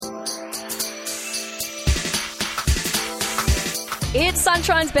It's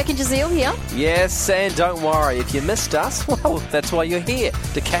Sunshine's Beck and Jazeel here. Yes, and don't worry, if you missed us, well, that's why you're here,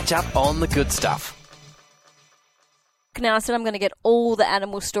 to catch up on the good stuff. Now, I said I'm going to get all the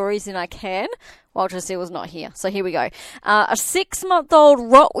animal stories in I can while Jazeel's not here. So here we go. A 6-month-old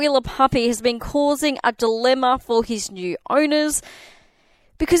Rottweiler puppy has been causing a dilemma for his new owners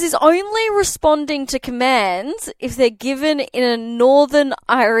because he's only responding to commands if they're given in a Northern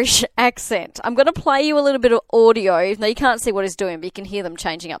Irish accent. I'm going to play you a little bit of audio. Now, you can't see what he's doing, but you can hear them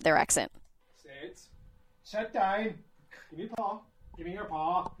changing up their accent. Sit down. Give me a paw. Give me your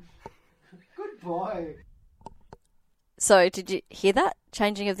paw. Good boy. So, did you hear that?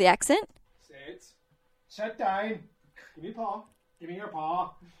 Changing of the accent? Sit down. Give me a paw. Give me your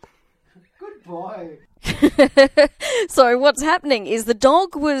paw. Good boy. So what's happening is the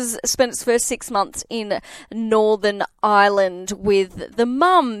dog spent its first 6 months in Northern Ireland with the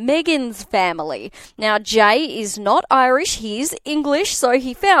mum, Megan's family. Now, Jay is not Irish, he is English, so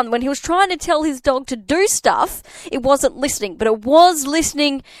he found when he was trying to tell his dog to do stuff, it wasn't listening, but it was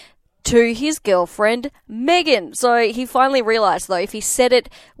listening to his girlfriend, Megan. So he finally realised, though, if he said it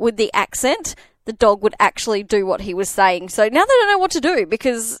with the accent, the dog would actually do what he was saying. So now they don't know what to do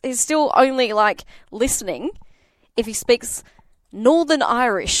because he's still only, listening if he speaks Northern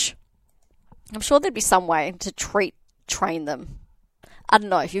Irish. I'm sure there'd be some way to train them. I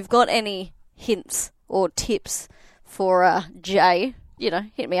don't know. If you've got any hints or tips for Jay,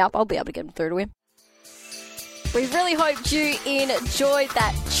 hit me up. I'll be able to get them through to him. We really hoped you enjoyed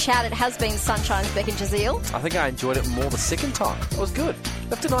that chat. It has been Sunshine's Beck and Jazeel. I think I enjoyed it more the second time. It was good.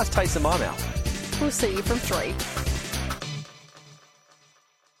 Left a nice taste in my mouth. We'll see you from 3.